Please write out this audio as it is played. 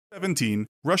2017,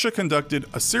 Russia conducted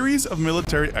a series of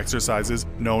military exercises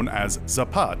known as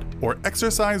Zapad, or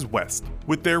Exercise West.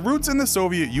 With their roots in the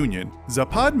Soviet Union,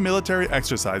 Zapad military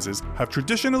exercises have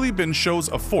traditionally been shows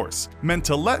of force, meant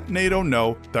to let NATO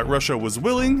know that Russia was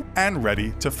willing and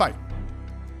ready to fight.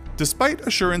 Despite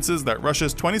assurances that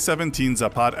Russia's 2017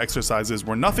 Zapad exercises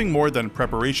were nothing more than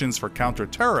preparations for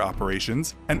counter-terror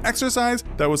operations, an exercise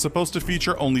that was supposed to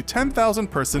feature only 10,000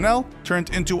 personnel turned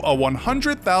into a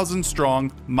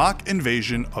 100,000-strong mock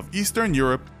invasion of Eastern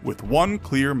Europe with one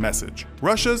clear message: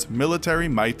 Russia's military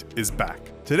might is back.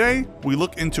 Today, we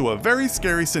look into a very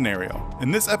scary scenario.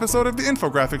 In this episode of the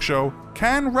Infographic Show,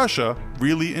 can Russia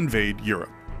really invade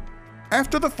Europe?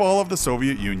 After the fall of the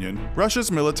Soviet Union,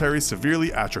 Russia's military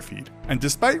severely atrophied, and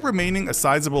despite remaining a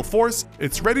sizable force,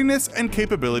 its readiness and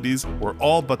capabilities were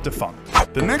all but defunct.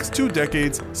 The next 2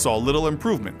 decades saw little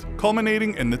improvement,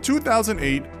 culminating in the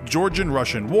 2008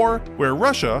 Georgian-Russian War, where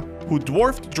Russia, who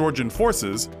dwarfed Georgian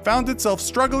forces, found itself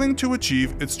struggling to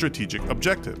achieve its strategic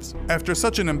objectives. After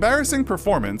such an embarrassing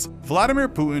performance, Vladimir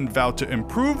Putin vowed to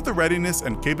improve the readiness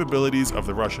and capabilities of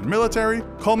the Russian military,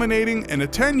 culminating in a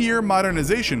 10-year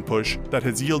modernization push that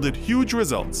has yielded huge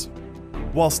results.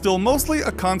 While still mostly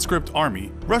a conscript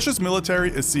army, Russia's military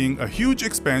is seeing a huge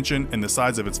expansion in the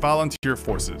size of its volunteer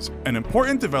forces, an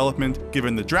important development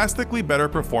given the drastically better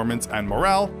performance and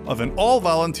morale of an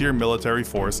all-volunteer military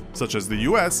force such as the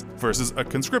US versus a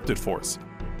conscripted force.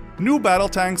 New battle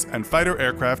tanks and fighter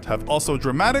aircraft have also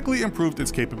dramatically improved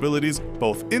its capabilities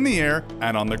both in the air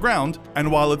and on the ground,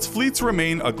 and while its fleets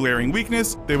remain a glaring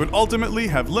weakness, they would ultimately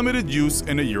have limited use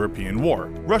in a European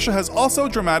war. Russia has also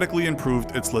dramatically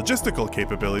improved its logistical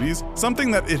capabilities,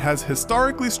 something that it has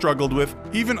historically struggled with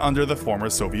even under the former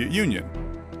Soviet Union.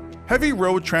 Heavy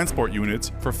road transport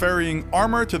units for ferrying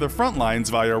armor to the front lines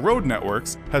via road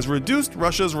networks has reduced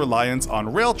Russia's reliance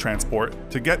on rail transport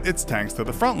to get its tanks to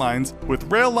the front lines, with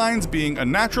rail lines being a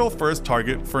natural first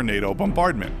target for NATO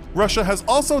bombardment. Russia has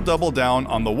also doubled down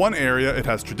on the one area it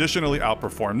has traditionally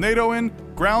outperformed NATO in: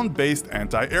 ground-based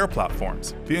anti-air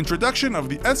platforms. The introduction of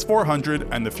the S-400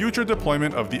 and the future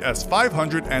deployment of the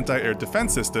S-500 anti-air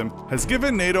defense system has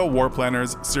given NATO war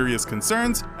planners serious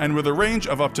concerns, and with a range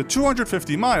of up to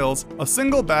 250 miles, a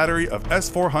single battery of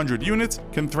S-400 units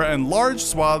can threaten large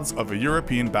swaths of a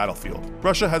European battlefield.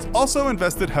 Russia has also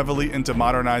invested heavily into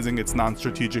modernizing its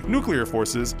non-strategic nuclear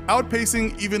forces,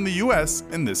 outpacing even the US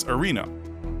in this arena.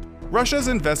 Russia's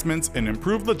investments in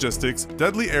improved logistics,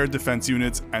 deadly air defense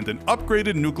units, and an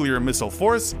upgraded nuclear missile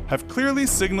force have clearly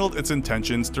signaled its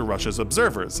intentions to Russia's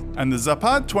observers, and the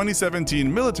Zapad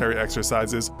 2017 military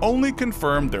exercises only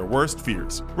confirm their worst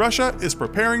fears. Russia is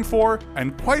preparing for,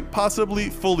 and quite possibly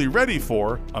fully ready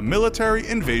for, a military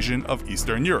invasion of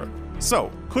Eastern Europe.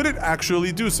 So, could it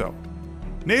actually do so?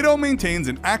 NATO maintains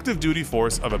an active duty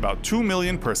force of about 2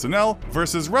 million personnel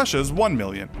versus Russia's 1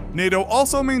 million. NATO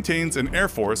also maintains an air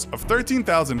force of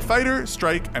 13,000 fighter,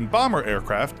 strike, and bomber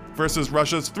aircraft versus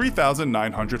Russia's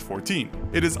 3,914.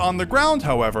 It is on the ground,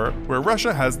 however, where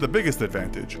Russia has the biggest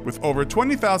advantage, with over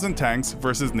 20,000 tanks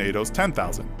versus NATO's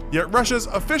 10,000. Yet Russia's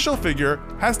official figure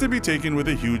has to be taken with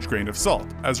a huge grain of salt,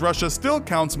 as Russia still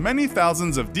counts many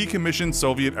thousands of decommissioned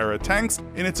Soviet-era tanks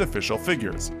in its official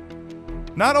figures.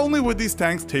 Not only would these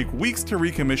tanks take weeks to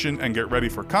recommission and get ready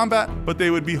for combat, but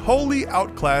they would be wholly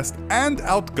outclassed and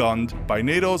outgunned by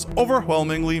NATO's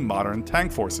overwhelmingly modern tank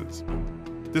forces.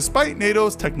 Despite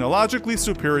NATO's technologically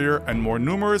superior and more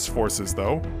numerous forces,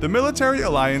 though, the military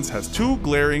alliance has 2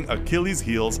 glaring Achilles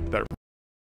heels that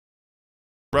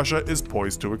Russia is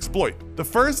poised to exploit. The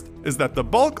first is that the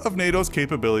bulk of NATO's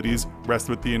capabilities rest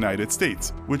with the United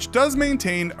States, which does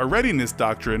maintain a readiness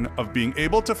doctrine of being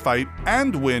able to fight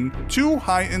and win 2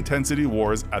 high-intensity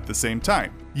wars at the same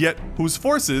time, yet whose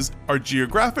forces are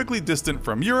geographically distant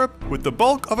from Europe, with the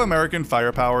bulk of American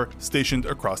firepower stationed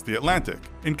across the Atlantic.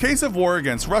 In case of war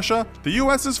against Russia, the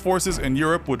US's forces in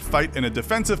Europe would fight in a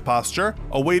defensive posture,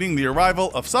 awaiting the arrival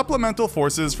of supplemental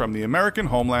forces from the American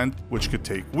homeland, which could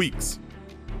take weeks.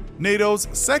 NATO's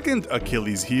second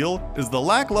Achilles heel is the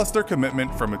lackluster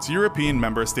commitment from its European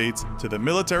member states to the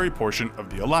military portion of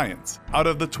the alliance. Out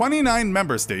of the 29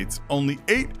 member states, only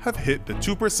 8 have hit the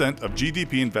 2% of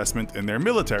GDP investment in their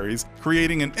militaries,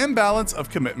 creating an imbalance of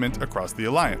commitment across the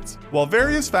alliance. While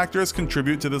various factors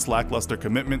contribute to this lackluster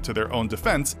commitment to their own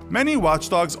defense, many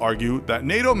watchdogs argue that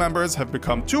NATO members have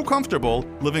become too comfortable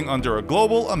living under a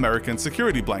global American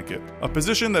security blanket, a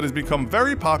position that has become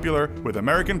very popular with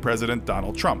American President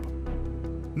Donald Trump.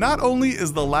 Not only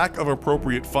is the lack of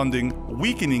appropriate funding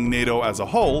weakening NATO as a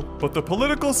whole, but the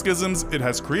political schisms it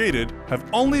has created have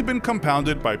only been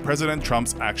compounded by President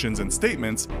Trump's actions and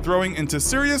statements, throwing into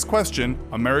serious question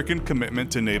American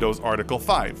commitment to NATO's Article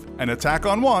 5. An attack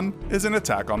on one is an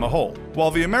attack on the whole.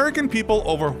 While the American people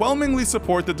overwhelmingly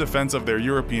support the defense of their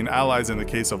European allies in the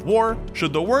case of war,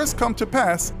 should the worst come to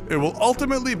pass, it will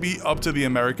ultimately be up to the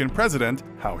American president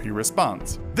how he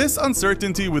responds. This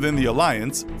uncertainty within the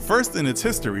alliance, first in its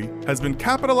history, has been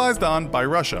capitalized on by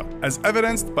Russia, as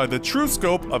evidenced by the true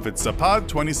scope of its Zapad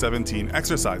 2017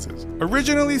 exercises.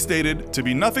 Originally stated to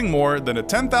be nothing more than a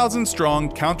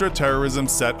 10,000-strong counter-terrorism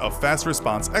set of fast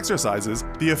response exercises,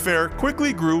 the affair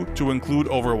quickly grew to include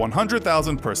over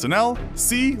 100,000 personnel,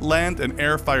 sea, land, and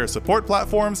air fire support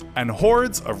platforms, and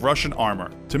hordes of Russian armor.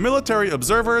 To military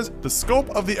observers, the scope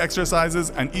of the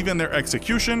exercises and even their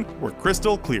execution were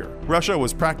crystal clear. Russia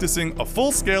was practicing a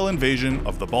full-scale invasion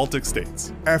of the Baltic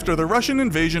states. After the Russian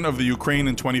invasion of the Ukraine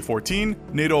in 2014,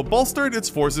 NATO bolstered its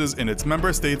forces in its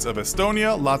member states of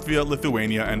Estonia, Latvia,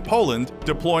 Lithuania, and Poland,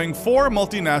 deploying 4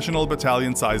 multinational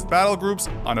battalion-sized battle groups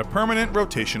on a permanent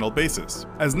rotational basis.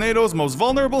 As NATO's most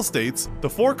vulnerable states, the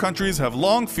 4 countries have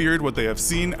long feared what they have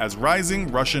seen as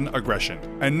rising Russian aggression,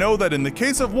 and know that in the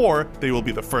case of war, they will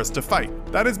be the first to fight.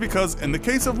 That is because in the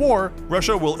case of war,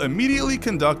 Russia will immediately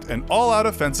conduct an all-out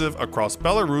offensive across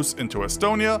Belarus into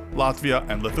Estonia, Latvia,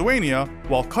 and Lithuania,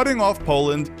 while cutting off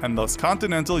Poland and thus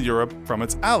continental Europe from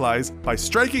its allies by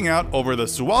striking out over the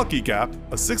Suwalki Gap,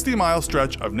 a 60-mile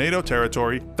stretch of NATO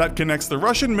territory that connects the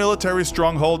Russian military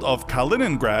stronghold of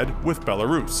Kaliningrad with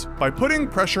Belarus. By putting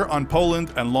pressure on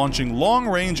Poland and launching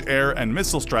long-range air and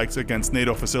missile strikes against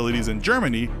NATO facilities in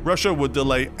Germany, Russia would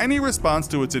delay any response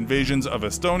to its invasions of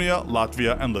Estonia,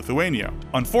 Latvia, and Lithuania.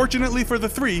 Unfortunately for the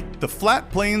three, the flat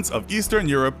plains of Eastern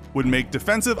Europe would make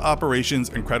defensive operations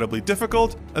incredibly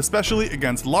difficult, especially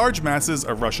against large masses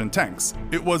of Russian tanks.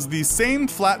 It was these same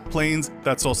flat plains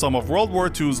that saw some of World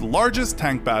War II's largest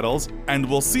tank battles, and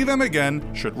will see them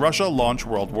again should Russia launch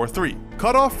World War III.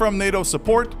 Cut off from NATO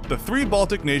support, the 3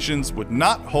 Baltic nations would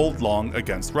not hold long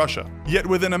against Russia. Yet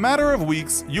within a matter of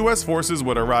weeks, US forces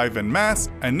would arrive en masse,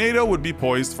 and NATO would be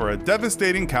poised for a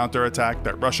devastating counterattack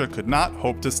that Russia could not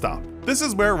hope to stop. This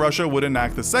is where Russia would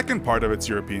enact the second part of its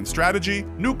European strategy,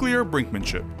 nuclear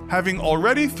brinkmanship. Having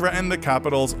already threatened the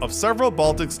capitals of several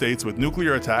Baltic states with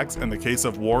nuclear attacks in the case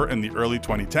of war in the early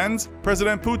 2010s,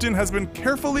 President Putin has been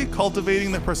carefully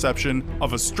cultivating the perception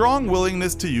of a strong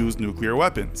willingness to use nuclear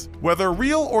weapons. Whether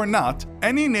real or not,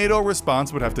 any NATO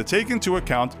response would have to take into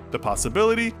account the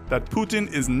possibility that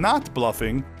Putin is not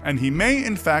bluffing, and he may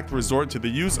in fact resort to the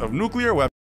use of nuclear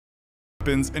weapons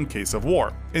in case of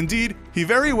war. Indeed, he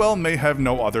very well may have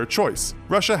no other choice.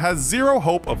 Russia has zero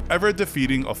hope of ever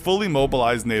defeating a fully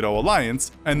mobilized NATO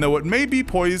alliance, and though it may be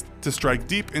poised to strike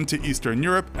deep into Eastern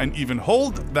Europe and even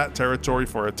hold that territory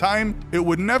for a time, it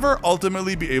would never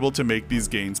ultimately be able to make these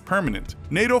gains permanent.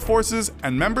 NATO forces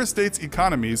and member states'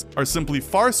 economies are simply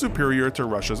far superior to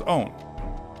Russia's own.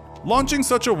 Launching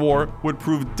such a war would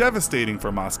prove devastating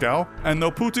for Moscow, and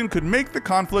though Putin could make the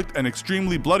conflict an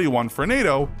extremely bloody one for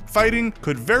NATO, fighting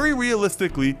could very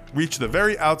realistically reach the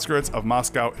very outskirts of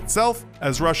Moscow itself,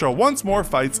 as Russia once more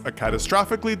fights a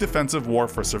catastrophically defensive war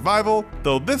for survival,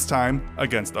 though this time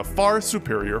against a far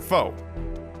superior foe.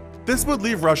 This would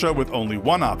leave Russia with only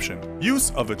one option: use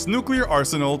of its nuclear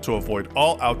arsenal to avoid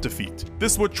all-out defeat.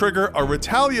 This would trigger a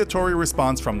retaliatory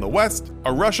response from the West.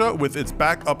 A Russia with its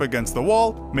back up against the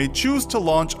wall may choose to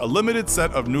launch a limited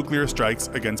set of nuclear strikes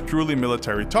against purely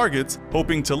military targets,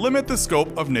 hoping to limit the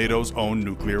scope of NATO's own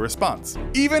nuclear response.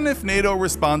 Even if NATO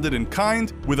responded in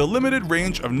kind with a limited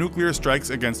range of nuclear strikes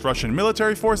against Russian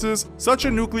military forces, such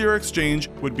a nuclear exchange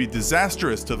would be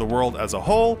disastrous to the world as a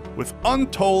whole, with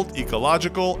untold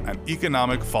ecological and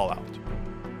economic fallout.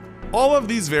 All of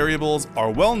these variables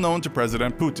are well known to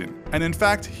President Putin, and in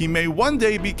fact, he may one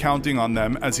day be counting on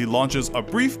them as he launches a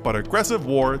brief but aggressive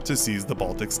war to seize the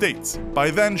Baltic states.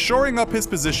 By then shoring up his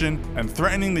position and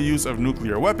threatening the use of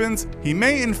nuclear weapons, he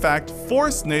may in fact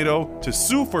force NATO to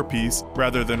sue for peace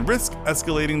rather than risk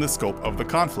escalating the scope of the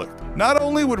conflict. Not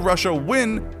only would Russia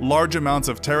win large amounts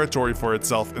of territory for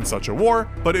itself in such a war,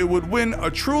 but it would win a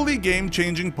truly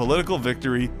game-changing political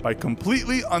victory by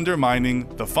completely undermining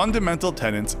the fundamental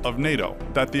tenets of NATO,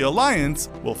 that the alliance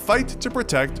will fight to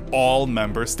protect all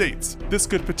member states. This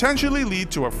could potentially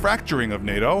lead to a fracturing of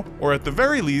NATO, or at the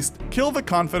very least, kill the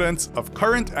confidence of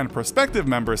current and prospective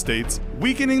member states,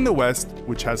 weakening the West,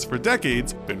 which has for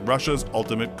decades been Russia's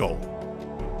ultimate goal.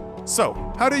 So,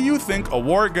 how do you think a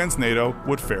war against NATO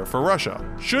would fare for Russia?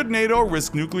 Should NATO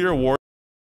risk nuclear war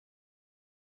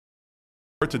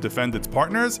to defend its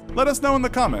partners? Let us know in the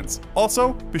comments.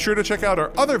 Also, be sure to check out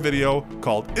our other video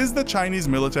called Is the Chinese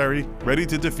Military Ready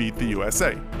to Defeat the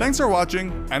USA? Thanks for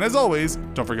watching, and as always,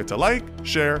 don't forget to like,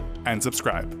 share, and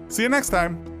subscribe. See you next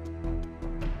time!